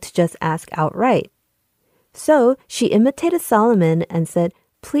bold to just ask outright. So she imitated Solomon and said,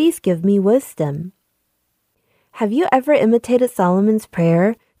 "Please give me wisdom." Have you ever imitated Solomon's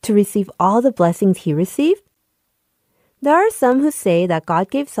prayer to receive all the blessings he received? There are some who say that God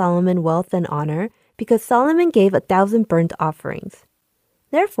gave Solomon wealth and honor because Solomon gave 1,000 burnt offerings.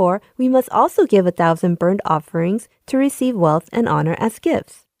 Therefore, we must also give 1,000 burnt offerings to receive wealth and honor as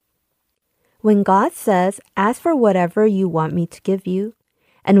gifts. When God says, "Ask for whatever you want me to give you,"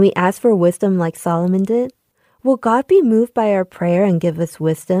 and we ask for wisdom like Solomon did, will God be moved by our prayer and give us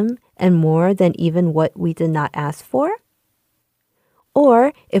wisdom and more than even what we did not ask for?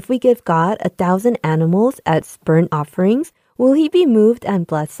 Or, if we give God 1,000 animals as burnt offerings, will He be moved and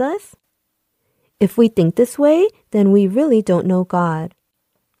bless us? If we think this way, then we really don't know God.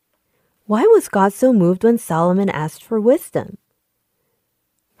 Why was God so moved when Solomon asked for wisdom?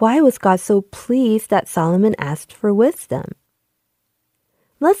 Why was God so pleased that Solomon asked for wisdom?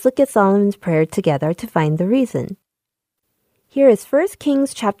 Let's look at Solomon's prayer together to find the reason. Here is 1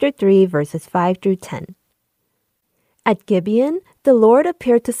 Kings chapter 3, verses 5 through 10. At Gibeon, the Lord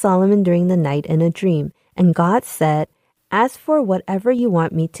appeared to Solomon during the night in a dream, and God said, "Ask for whatever you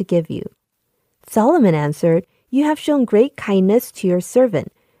want me to give you." Solomon answered, "You have shown great kindness to your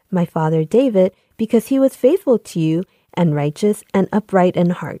servant, my father David, because he was faithful to you and righteous and upright in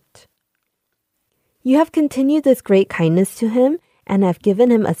heart. You have continued this great kindness to him and have given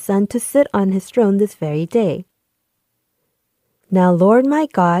him a son to sit on his throne this very day. Now, Lord my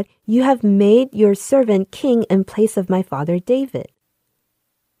God, you have made your servant king in place of my father David.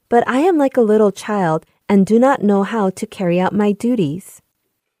 But I am like a little child and do not know how to carry out my duties.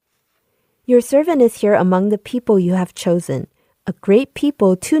 Your servant is here among the people you have chosen, a great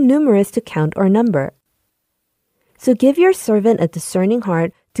people too numerous to count or number. So give your servant a discerning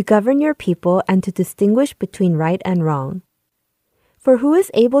heart to govern your people and to distinguish between right and wrong. For who is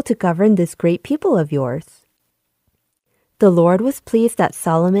able to govern this great people of yours?" The Lord was pleased that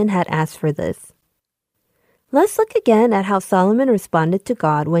Solomon had asked for this. Let's look again at how Solomon responded to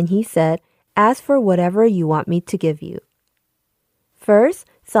God when he said, "Ask for whatever you want me to give you." First,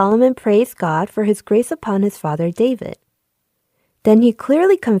 Solomon praised God for his grace upon his father David. Then he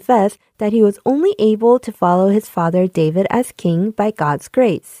clearly confessed that he was only able to follow his father David as king by God's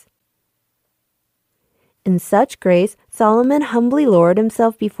grace. In such grace, Solomon humbly lowered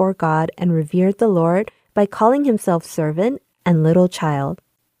himself before God and revered the Lord by calling himself servant and little child.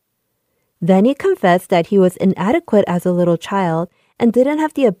 Then he confessed that he was inadequate as a little child and didn't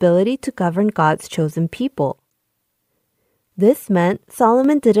have the ability to govern God's chosen people. This meant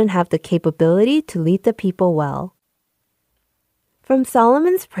Solomon didn't have the capability to lead the people well. From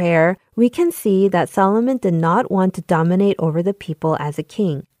Solomon's prayer, we can see that Solomon did not want to dominate over the people as a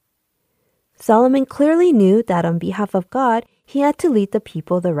king. Solomon clearly knew that on behalf of God, he had to lead the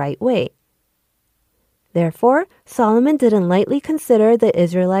people the right way. Therefore, Solomon didn't lightly consider the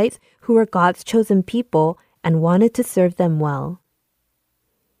Israelites who were God's chosen people and wanted to serve them well.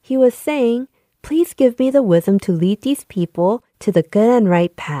 He was saying, "Please give me the wisdom to lead these people to the good and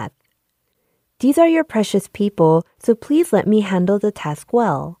right path. These are your precious people, so please let me handle the task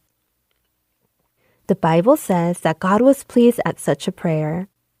well." The Bible says that God was pleased at such a prayer.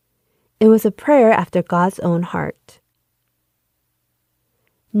 It was a prayer after God's own heart.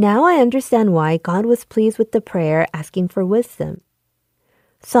 Now I understand why God was pleased with the prayer asking for wisdom.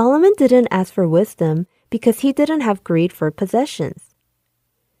 Solomon didn't ask for wisdom because he didn't have greed for possessions.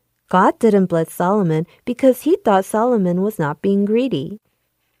 God didn't bless Solomon because he thought Solomon was not being greedy.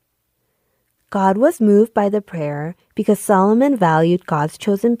 God was moved by the prayer because Solomon valued God's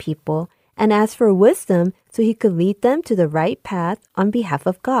chosen people and asked for wisdom so he could lead them to the right path on behalf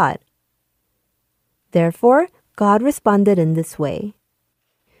of God. Therefore, God responded in this way.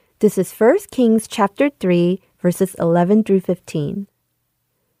 This is 1 Kings chapter 3, verses 11 through 15.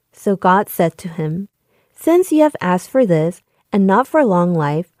 So God said to him, "Since you have asked for this, and not for long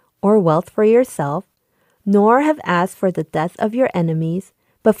life or wealth for yourself, nor have asked for the death of your enemies,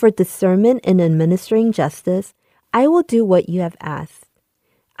 but for discernment in administering justice, I will do what you have asked.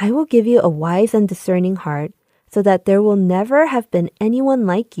 I will give you a wise and discerning heart, so that there will never have been anyone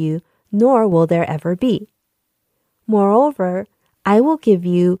like you, nor will there ever be. Moreover, I will give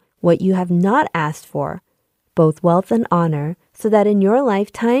you what you have not asked for, both wealth and honor, so that in your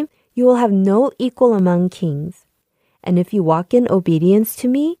lifetime you will have no equal among kings. And if you walk in obedience to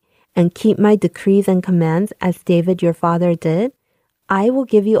me and keep my decrees and commands as David your father did, I will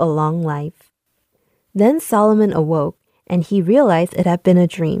give you a long life." Then Solomon awoke, and he realized it had been a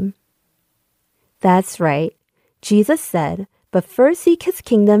dream. That's right. Jesus said, "But first seek his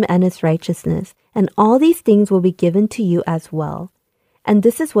kingdom and his righteousness, and all these things will be given to you as well." And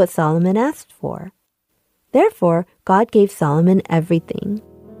this is what Solomon asked for. Therefore, God gave Solomon everything.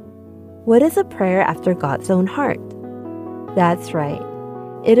 What is a prayer after God's own heart? That's right.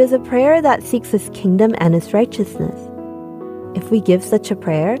 It is a prayer that seeks his kingdom and his righteousness. If we give such a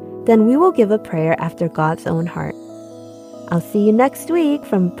prayer, then we will give a prayer after God's own heart. I'll see you next week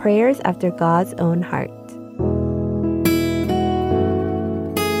from Prayers After God's Own Heart.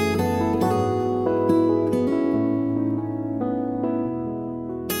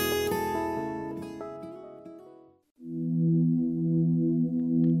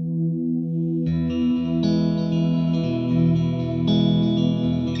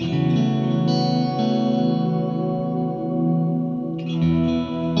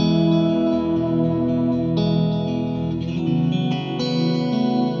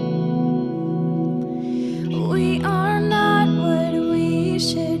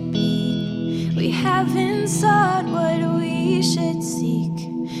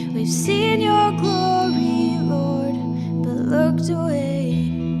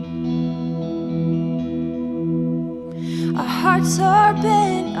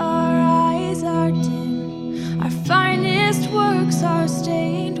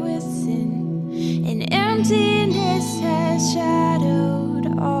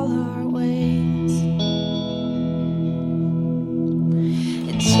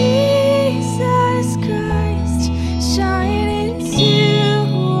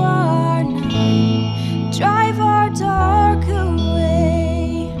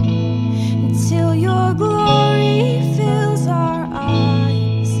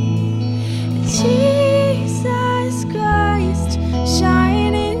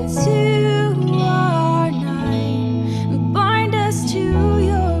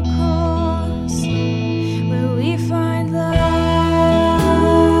 Find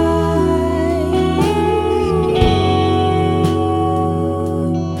love.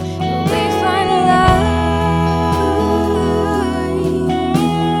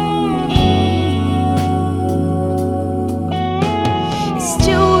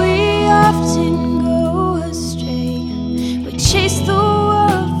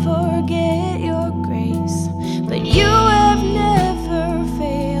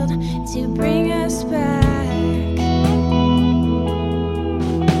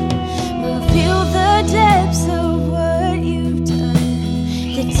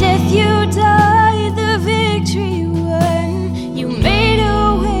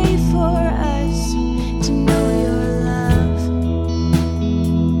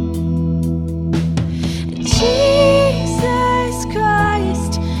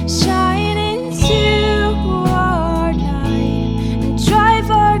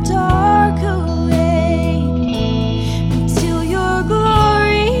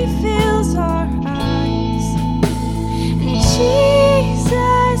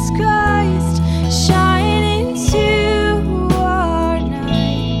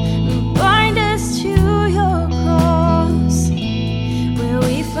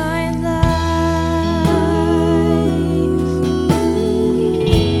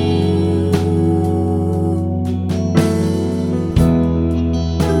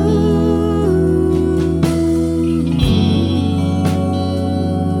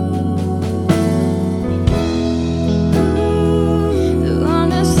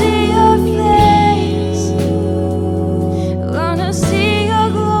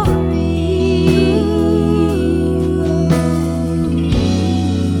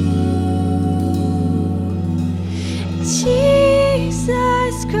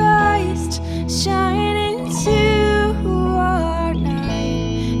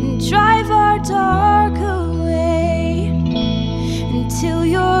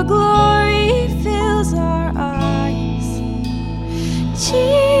 your glory fills our eyes.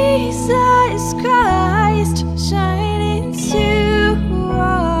 Jesus Christ, shine into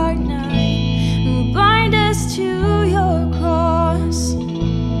our night. Bind us to your cross,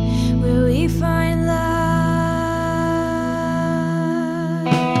 where we find life.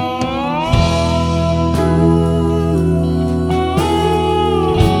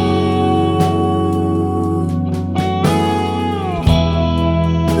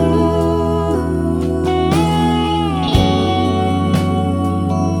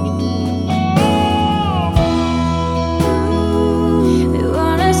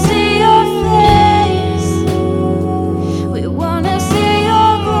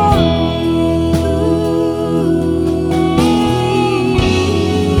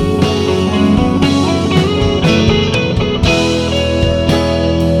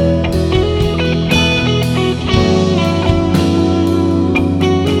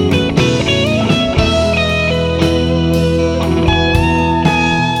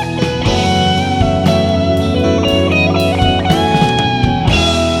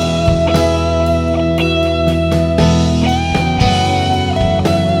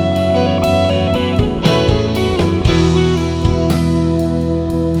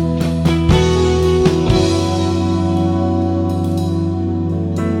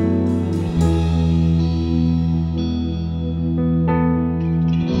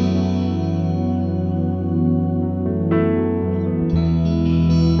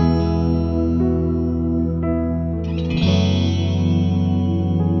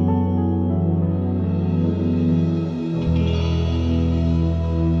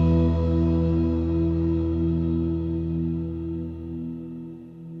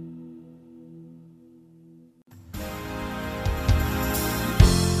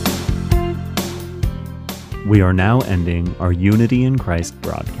 We are now ending our Unity in Christ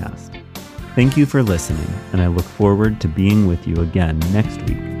broadcast. Thank you for listening, and I look forward to being with you again next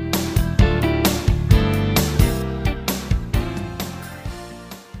week.